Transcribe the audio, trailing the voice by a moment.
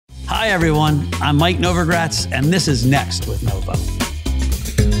Hi, everyone. I'm Mike Novogratz, and this is Next with Novo.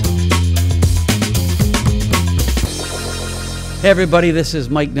 Hey, everybody. This is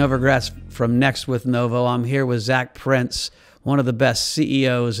Mike Novogratz from Next with Novo. I'm here with Zach Prince, one of the best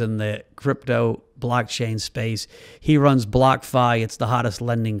CEOs in the crypto blockchain space. He runs BlockFi. It's the hottest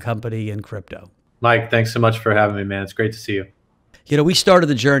lending company in crypto. Mike, thanks so much for having me, man. It's great to see you. You know, we started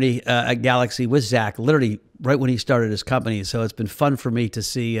the journey at Galaxy with Zach literally right when he started his company. So it's been fun for me to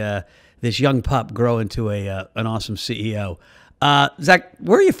see this young pup grow into an awesome CEO. Zach,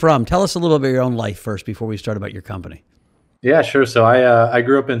 where are you from? Tell us a little bit about your own life first before we start about your company. Yeah, sure. So I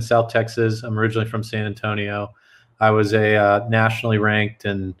grew up in South Texas. I'm originally from San Antonio. I was a nationally ranked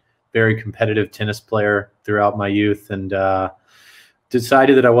and very competitive tennis player throughout my youth, and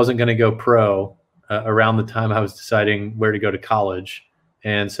decided that I wasn't going to go pro around the time I was deciding where to go to college.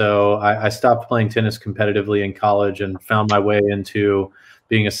 And so I stopped playing tennis competitively in college and found my way into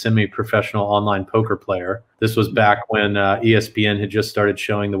being a semi-professional online poker player. This was back when ESPN had just started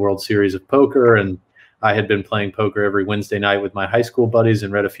showing the World Series of Poker, and I had been playing poker every Wednesday night with my high school buddies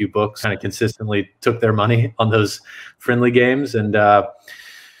and read a few books, kind of consistently took their money on those friendly games, and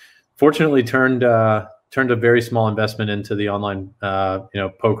fortunately turned a very small investment into the online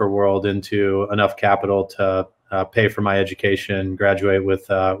poker world into enough capital to pay for my education, graduate with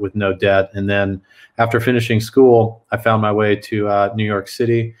no debt. And then after finishing school, I found my way to New York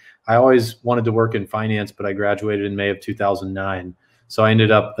City. I always wanted to work in finance, but I graduated in May of 2009. So I ended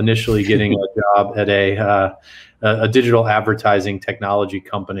up initially getting a job at a digital advertising technology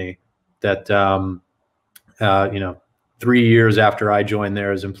company that 3 years after I joined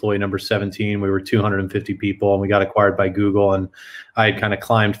there as employee number 17, we were 250 people, and we got acquired by Google. And I had kind of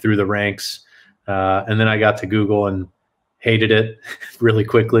climbed through the ranks. And then I got to Google and hated it really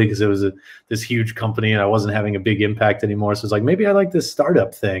quickly because it was this huge company and I wasn't having a big impact anymore. So it's like, maybe I like this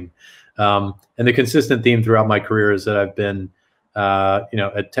startup thing. And the consistent theme throughout my career is that I've been,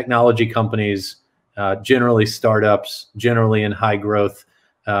 at technology companies, generally startups, generally in high growth,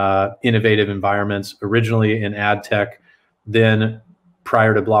 innovative environments, originally in ad tech. Then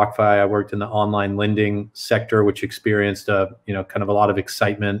prior to BlockFi, I worked in the online lending sector, which experienced kind of a lot of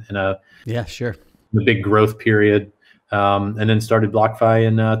excitement and a big growth period, and then started BlockFi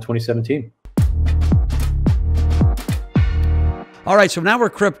in 2017. All right, so now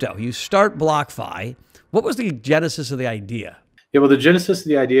we're crypto. You start BlockFi. What was the genesis of the idea? Yeah, well, the genesis of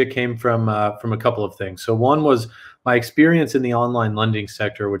the idea came from a couple of things. So one was my experience in the online lending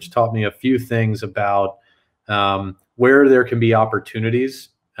sector, which taught me a few things about where there can be opportunities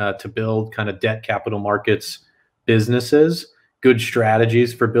to build kind of debt capital markets businesses, good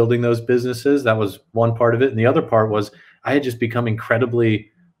strategies for building those businesses. That was one part of it. And the other part was I had just become incredibly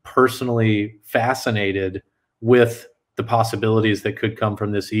personally fascinated with the possibilities that could come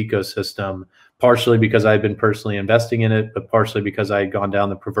from this ecosystem, partially because I had been personally investing in it, but partially because I had gone down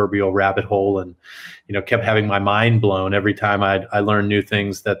the proverbial rabbit hole and, kept having my mind blown every time I learned new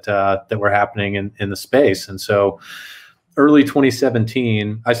things that were happening in the space. And so early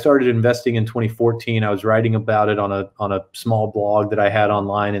 2017, I started investing in 2014. I was writing about it on a small blog that I had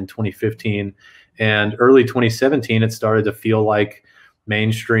online in 2015. And early 2017, it started to feel like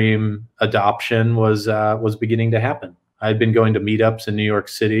mainstream adoption was beginning to happen. I had been going to meetups in New York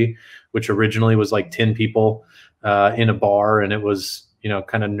City, which originally was like 10 people in a bar, and it was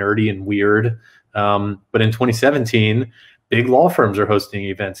kind of nerdy and weird. But in 2017, big law firms are hosting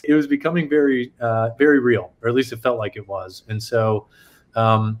events. It was becoming very, very real, or at least it felt like it was. And so,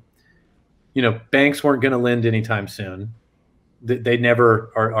 banks weren't going to lend anytime soon. They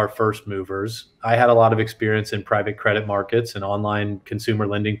never are first movers. I had a lot of experience in private credit markets and online consumer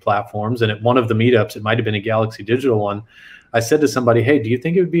lending platforms. And at one of the meetups, it might have been a Galaxy Digital one, I said to somebody, hey, do you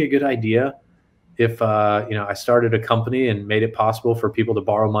think it would be a good idea if I started a company and made it possible for people to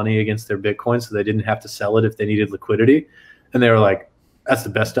borrow money against their Bitcoin so they didn't have to sell it if they needed liquidity? And they were like, that's the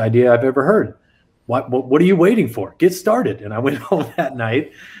best idea I've ever heard. What are you waiting for? Get started. And I went home that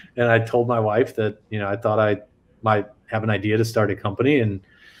night and I told my wife that, I thought I might have an idea to start a company. And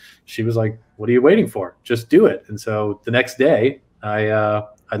she was like, what are you waiting for? Just do it. And so the next day I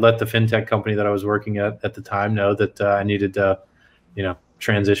let the fintech company that I was working at the time know that I needed to,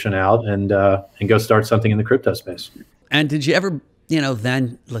 transition out and go start something in the crypto space. And did you ever,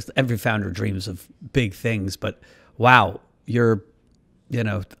 then every founder dreams of big things, but wow, you're, a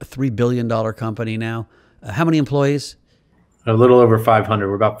 $3 billion company now. How many employees? A little over 500.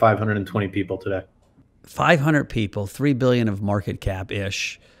 We're about 520 people today. 500 people, 3 billion of market cap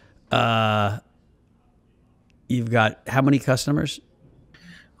ish. You've got how many customers?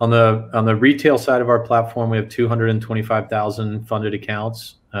 On the retail side of our platform, we have 225,000 funded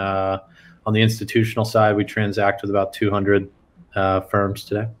accounts. On the institutional side, we transact with about 200 firms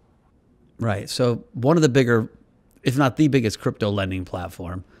today. Right. So one of the bigger, if not the biggest crypto lending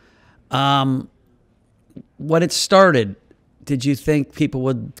platform. When it started, did you think people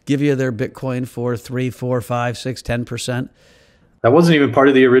would give you their Bitcoin for 3, 4, 5, 6, 10%? That wasn't even part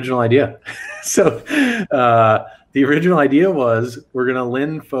of the original idea. So the original idea was we're going to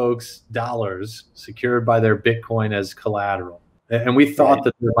lend folks dollars secured by their Bitcoin as collateral. And we thought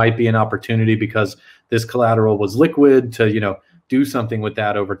that there might be an opportunity because this collateral was liquid to, do something with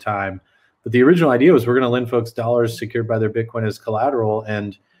that over time. But the original idea was we're going to lend folks dollars secured by their Bitcoin as collateral.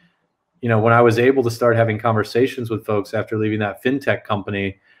 And, when I was able to start having conversations with folks after leaving that fintech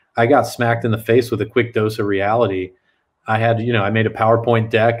company, I got smacked in the face with a quick dose of reality. I had, I made a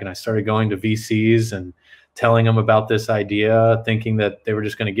PowerPoint deck and I started going to VCs and telling them about this idea, thinking that they were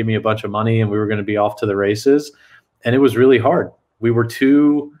just going to give me a bunch of money and we were going to be off to the races. And it was really hard. We were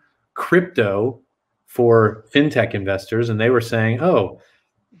too crypto for fintech investors. And they were saying, oh,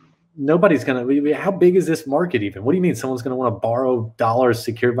 nobody's going to, how big is this market even? What do you mean someone's going to want to borrow dollars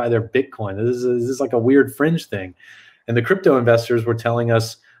secured by their Bitcoin? This is like a weird fringe thing. And the crypto investors were telling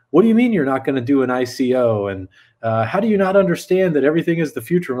us, what do you mean you're not going to do an ICO? And how do you not understand that everything is the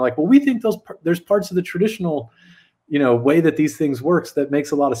future? And we're like, well, we think there's parts of the traditional, way that these things works that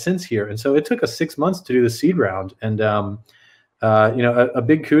makes a lot of sense here. And so it took us 6 months to do the seed round. And, a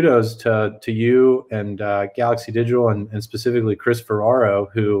big kudos to you and Galaxy Digital and specifically Chris Ferraro,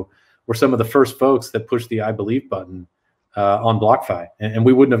 who were some of the first folks that pushed the I believe button on BlockFi. And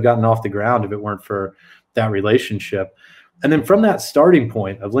we wouldn't have gotten off the ground if it weren't for that relationship. And then from that starting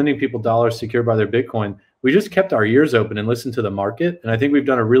point of lending people dollars secured by their Bitcoin, we just kept our ears open and listened to the market. And I think we've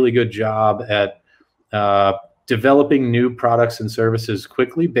done a really good job at developing new products and services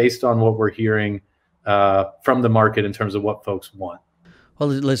quickly based on what we're hearing from the market in terms of what folks want. Well,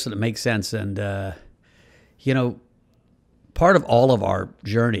 listen, it makes sense. And, part of all of our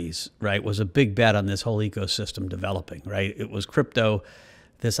journeys, right, was a big bet on this whole ecosystem developing, right? It was crypto,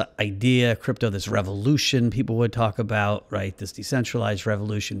 this idea, crypto, this revolution people would talk about, right? This decentralized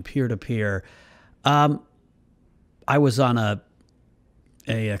revolution, peer-to-peer. I was on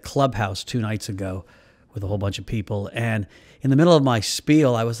a clubhouse 2 nights ago with a whole bunch of people. And in the middle of my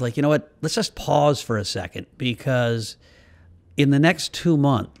spiel, I was like, you know what, let's just pause for a second, because in the last 2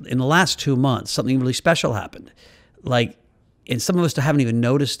 months, something really special happened. And some of us haven't even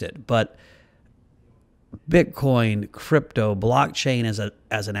noticed it, but Bitcoin, crypto, blockchain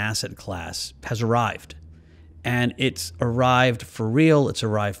as an asset class has arrived. And it's arrived for real. It's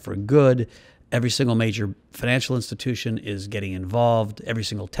arrived for good. Every single major financial institution is getting involved. Every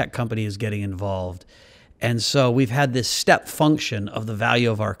single tech company is getting involved. And so we've had this step function of the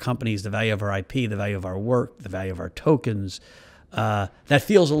value of our companies, the value of our IP, the value of our work, the value of our tokens. That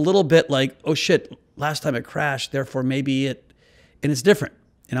feels a little bit like, oh shit, last time it crashed, therefore maybe and it's different.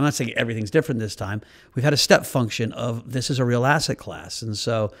 And I'm not saying everything's different this time. We've had a step function of this is a real asset class. And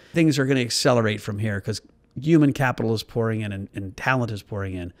so things are going to accelerate from here because human capital is pouring in and talent is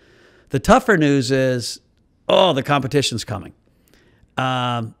pouring in. The tougher news is, the competition's coming,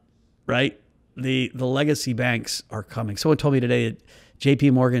 right? The legacy banks are coming. Someone told me today that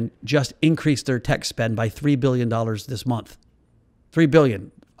JP Morgan just increased their tech spend by $3 billion this month. $3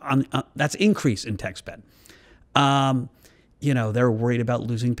 billion. That's increase in tech spend. They're worried about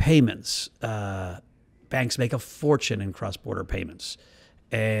losing payments. Banks make a fortune in cross-border payments.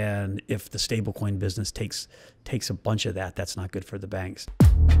 And if the stablecoin business takes a bunch of that, that's not good for the banks.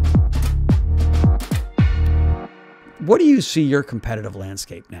 What do you see your competitive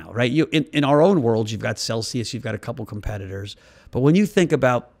landscape now, right? In our own world, you've got Celsius, you've got a couple competitors. But when you think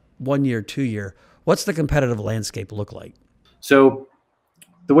about 1 year, 2 year, what's the competitive landscape look like? So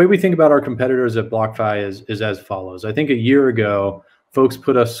the way we think about our competitors at BlockFi is as follows. I think a year ago, folks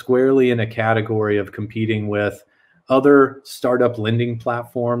put us squarely in a category of competing with other startup lending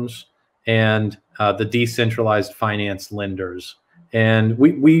platforms and the decentralized finance lenders. And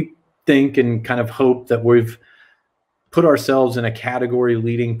we think and kind of hope that we've put ourselves in a category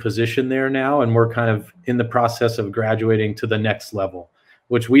leading position there now. And we're kind of in the process of graduating to the next level,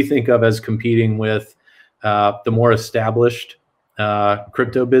 which we think of as competing with the more established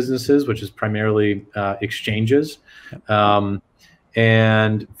crypto businesses, which is primarily exchanges, and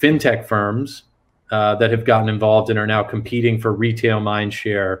fintech firms that have gotten involved and are now competing for retail mind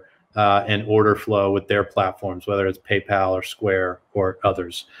share and order flow with their platforms, whether it's PayPal or Square or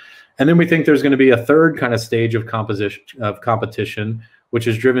others. And then we think there's going to be a third kind of stage of competition, which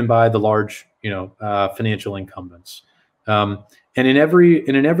is driven by the large, financial incumbents. And in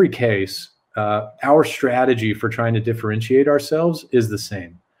every case, our strategy for trying to differentiate ourselves is the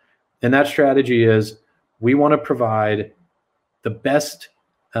same. And that strategy is we want to provide the best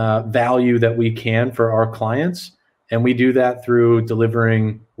value that we can for our clients. And we do that through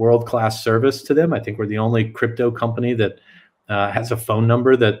delivering world-class service to them. I think we're the only crypto company that has a phone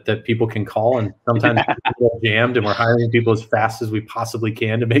number that people can call. And sometimes people get jammed, and we're hiring people as fast as we possibly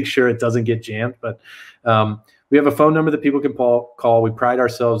can to make sure it doesn't get jammed. But we have a phone number that people can call. We pride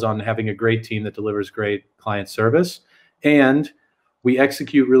ourselves on having a great team that delivers great client service. And we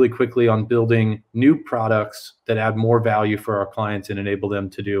execute really quickly on building new products that add more value for our clients and enable them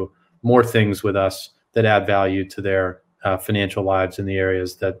to do more things with us that add value to their financial lives in the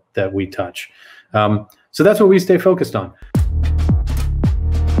areas that we touch. So that's what we stay focused on.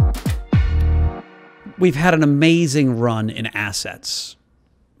 We've had an amazing run in assets,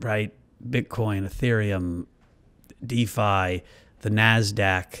 right? Bitcoin, Ethereum, DeFi, the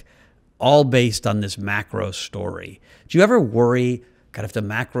NASDAQ, all based on this macro story. Do you ever worry, God, if the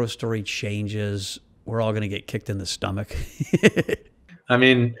macro story changes, we're all going to get kicked in the stomach? I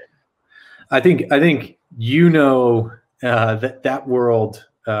mean, I think you know that world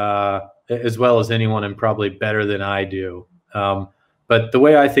as well as anyone, and probably better than I do. But the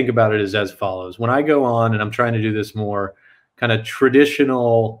way I think about it is as follows. When I go on and I'm trying to do this more kind of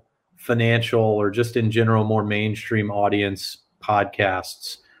traditional financial, or just in general more mainstream audience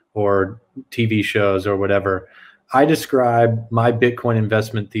podcasts or TV shows or whatever, I describe my Bitcoin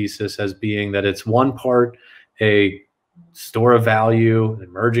investment thesis as being that it's one part a store of value,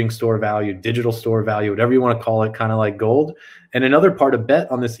 emerging store of value, digital store of value, whatever you want to call it, kind of like gold, and another part a bet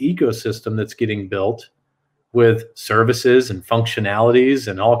on this ecosystem that's getting built with services and functionalities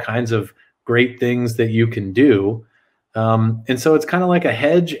and all kinds of great things that you can do. And so it's kind of like a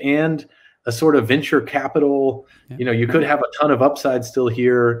hedge and a sort of venture capital, you know, you could have a ton of upside still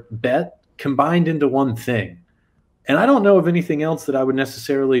here, bet combined into one thing. And I don't know of anything else that I would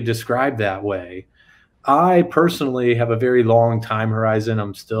necessarily describe that way. I personally have a very long time horizon.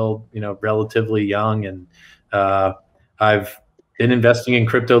 I'm still, you know, relatively young, and I've been investing in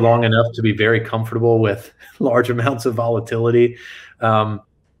crypto long enough to be very comfortable with large amounts of volatility.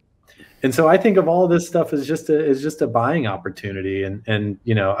 And so I think of all this stuff as just a buying opportunity. And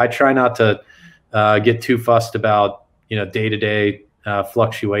you know, I try not to get too fussed about, you know, day-to-day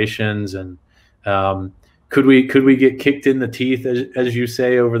fluctuations. And could we get kicked in the teeth, as you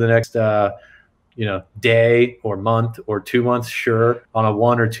say, over the next you know, day or month or 2 months? Sure. On a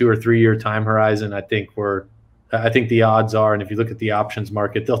 1 or 2 or 3 year time horizon, I think the odds are, and if you look at the options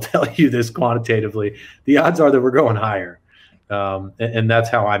market, they'll tell you this quantitatively, the odds are that we're going higher. And that's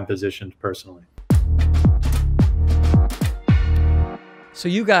how I'm positioned personally. So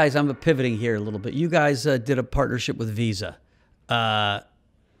you guys, I'm pivoting here a little bit. You guys did a partnership with Visa,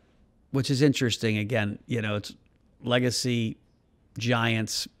 which is interesting. Again, you know, it's legacy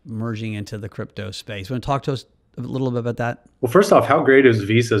giants merging into the crypto space. Want to talk to us a little bit about that? Well, first off, how great is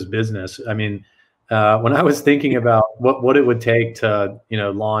Visa's business? I mean, when I was thinking about what it would take to, you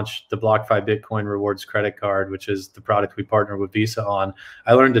know, launch the BlockFi Bitcoin Rewards credit card, which is the product we partner with Visa on,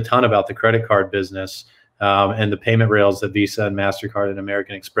 I learned a ton about the credit card business and the payment rails that Visa and MasterCard and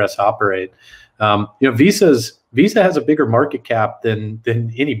American Express operate. You know, Visa has a bigger market cap than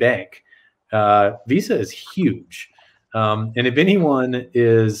any bank. Visa is huge. And if anyone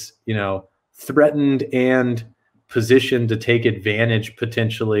is, you know, threatened and positioned to take advantage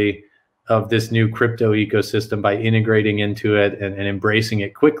potentially of this new crypto ecosystem by integrating into it and embracing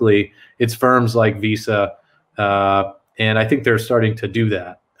it quickly, it's firms like Visa. And I think they're starting to do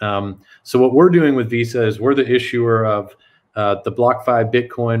that. So what we're doing with Visa is we're the issuer of the BlockFi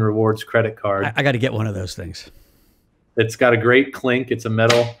Bitcoin Rewards credit card. I got to get one of those things. It's got a great clink. It's a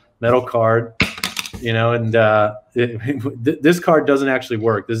metal card. You know, and this card doesn't actually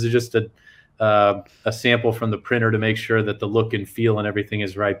work. This is just a sample from the printer to make sure that the look and feel and everything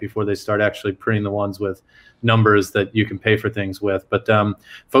is right before they start actually printing the ones with numbers that you can pay for things with. But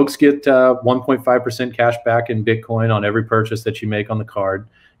folks get 1.5% cash back in Bitcoin on every purchase that you make on the card.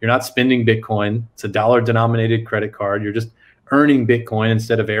 You're not spending Bitcoin. It's a dollar-denominated credit card. You're just earning Bitcoin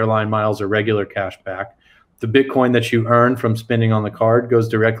instead of airline miles or regular cash back. The Bitcoin that you earn from spending on the card goes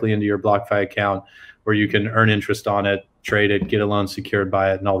directly into your BlockFi account, where you can earn interest on it, trade it, get a loan secured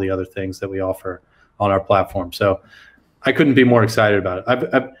by it, and all the other things that we offer on our platform. So I couldn't be more excited about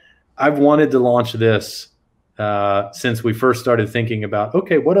it. I've wanted to launch this since we first started thinking about,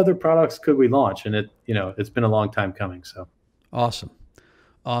 okay, what other products could we launch? And it's been a long time coming. So awesome.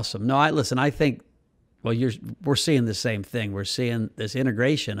 No, I think, well, we're seeing the same thing. We're seeing this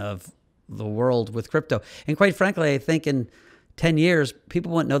integration of the world with crypto. And quite frankly, I think in 10 years,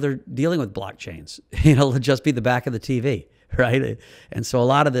 people won't know they're dealing with blockchains. You know, it'll just be the back of the TV, right? And so a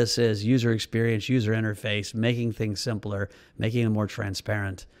lot of this is user experience, user interface, making things simpler, making them more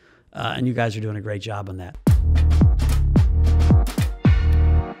transparent. And you guys are doing a great job on that.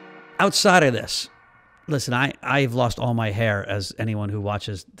 Outside of this, listen, I've lost all my hair, as anyone who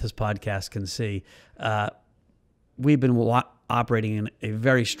watches this podcast can see. We've been operating in a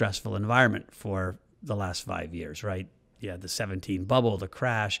very stressful environment for the last 5 years, right? Yeah, the 17 bubble, the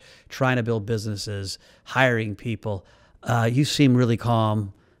crash, trying to build businesses, hiring people. You seem really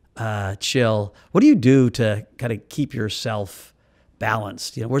calm, chill. What do you do to kind of keep yourself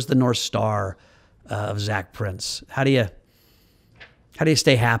balanced? You know, where's the North Star of Zach Prince? How do you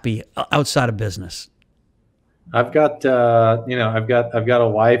stay happy outside of business? I've got I've got a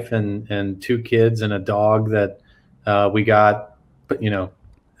wife and 2 kids and a dog that we got, but we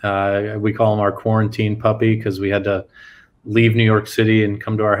call him our quarantine puppy because we had to leave New York City and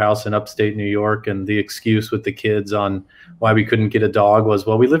come to our house in upstate New York. And the excuse with the kids on why we couldn't get a dog was,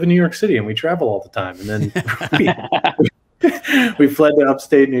 well, we live in New York City and we travel all the time. And then we fled to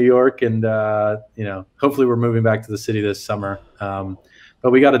upstate New York, and hopefully we're moving back to the city this summer.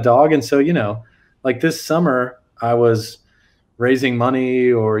 But we got a dog, and so like this summer, I was raising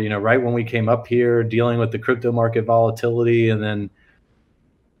money, or right when we came up here, dealing with the crypto market volatility, and then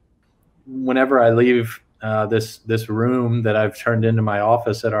whenever I leave this room that I've turned into my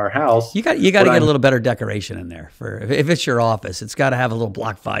office at our house, you got to get a little better decoration in there. For if it's your office, it's got to have a little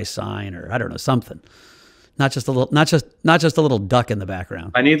BlockFi sign, or I don't know, something. Not just a little duck in the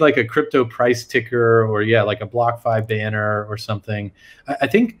background. I need like a crypto price ticker, or like a BlockFi banner or something. I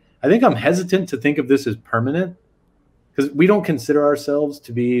think I'm hesitant to think of this as permanent, because we don't consider ourselves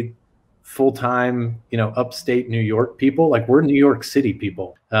to be full-time, upstate New York people. Like, we're New York City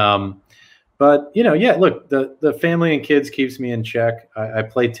people. But look, the family and kids keeps me in check. I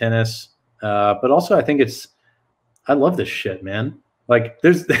play tennis, but also I think I love this shit, man. Like,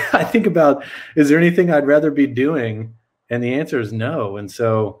 I think about, is there anything I'd rather be doing? And the answer is no. And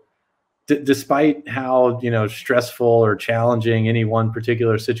so despite how, stressful or challenging any one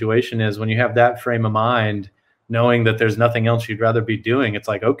particular situation is, when you have that frame of mind, knowing that there's nothing else you'd rather be doing, it's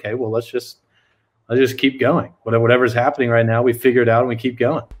like, okay, well, let's just keep going. Whatever's happening right now, we figure it out and we keep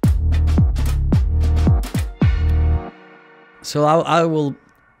going. So I will,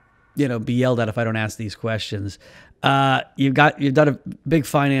 be yelled at if I don't ask these questions. You've done a big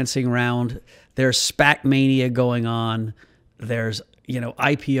financing round. There's SPAC mania going on. There's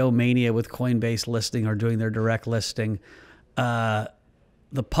IPO mania with Coinbase listing or doing their direct listing. The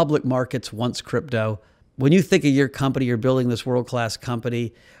public markets wants crypto. When you think of your company, you're building this world-class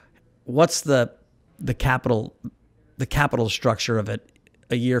company. What's the capital structure of it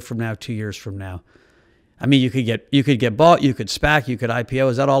a year from now, 2 years from now? I mean, you could get bought, you could SPAC, you could IPO.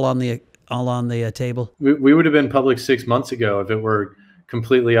 Is that all on the table? We would have been public 6 months ago if it were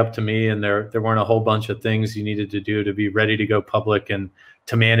completely up to me, and there weren't a whole bunch of things you needed to do to be ready to go public and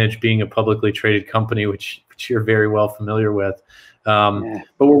to manage being a publicly traded company, which you're very well familiar with. But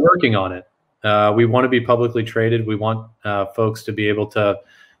we're working on it. We want to be publicly traded. We want folks to be able to,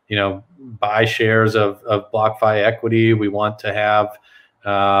 buy shares of BlockFi equity. We want to have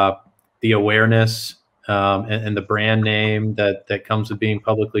the awareness and the brand name that comes with being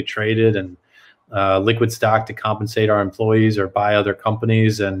publicly traded, and liquid stock to compensate our employees or buy other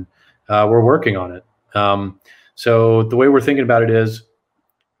companies. And we're working on it. So the way we're thinking about it is,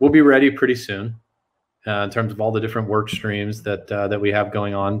 we'll be ready pretty soon in terms of all the different work streams that we have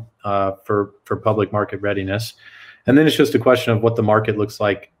going on for public market readiness. And then it's just a question of what the market looks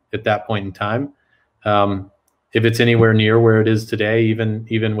like at that point in time. If it's anywhere near where it is today,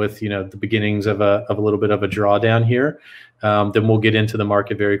 even with the beginnings of a little bit of a drawdown here, then we'll get into the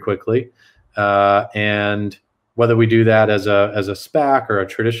market very quickly. And whether we do that as a SPAC or a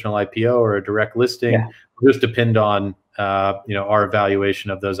traditional IPO or a direct listing, will just depend on our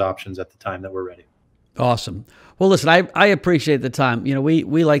evaluation of those options at the time that we're ready. Awesome. Well, listen, I appreciate the time.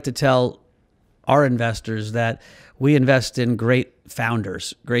 We like to tell our investors that we invest in great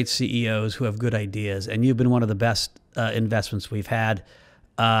founders, great CEOs who have good ideas, and you've been one of the best investments we've had.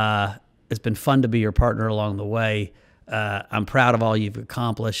 It's been fun to be your partner along the way. I'm proud of all you've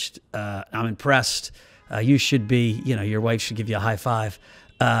accomplished. I'm impressed. You should be, your wife should give you a high five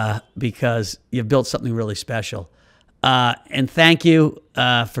because you've built something really special. And thank you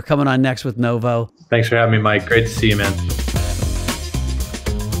for coming on Next with Novo. Thanks for having me, Mike. Great to see you, man.